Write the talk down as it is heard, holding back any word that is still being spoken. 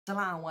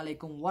Assalamu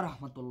alaikum wa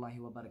rahmatullahi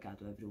wa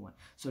barakatuh, everyone.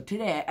 So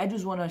today I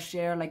just want to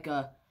share like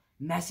a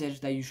message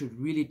that you should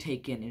really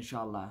take in,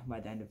 inshallah, by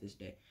the end of this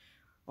day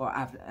or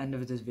after the end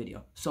of this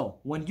video. So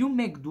when you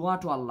make dua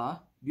to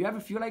Allah, do you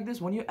ever feel like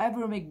this? When you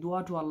ever make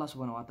dua to Allah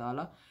subhanahu wa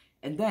ta'ala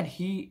and then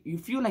you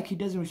feel like he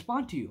doesn't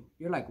respond to you,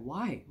 you're like,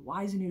 why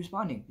isn't he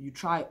responding? You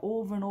try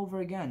over and over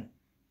again,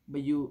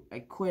 but you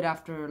like quit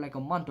after like a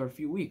month or a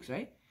few weeks,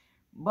 right?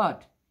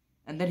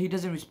 And then he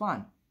doesn't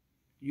respond.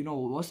 You know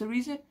what's the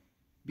reason?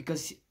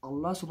 Because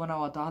Allah subhanahu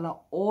wa ta'ala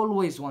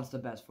always wants the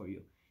best for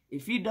you.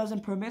 If he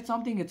doesn't permit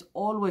something, it's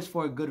always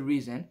for a good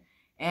reason.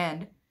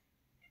 And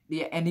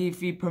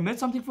if he permits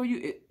something for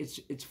you,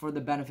 it's for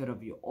the benefit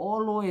of you.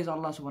 Always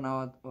Allah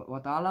subhanahu wa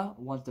ta'ala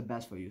wants the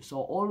best for you. So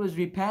always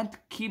repent,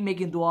 keep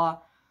making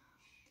dua,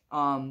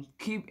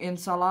 keep in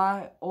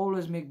salah,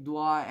 always make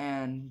dua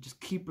and just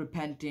keep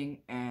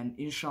repenting, and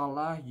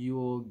inshallah you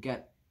will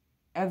get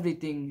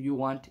everything you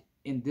want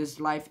in this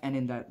life and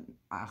in the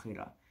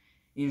akhirah.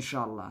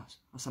 Inshallah.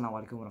 Assalamu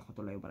alaikum wa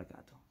rahmatullahi wa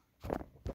barakatuh.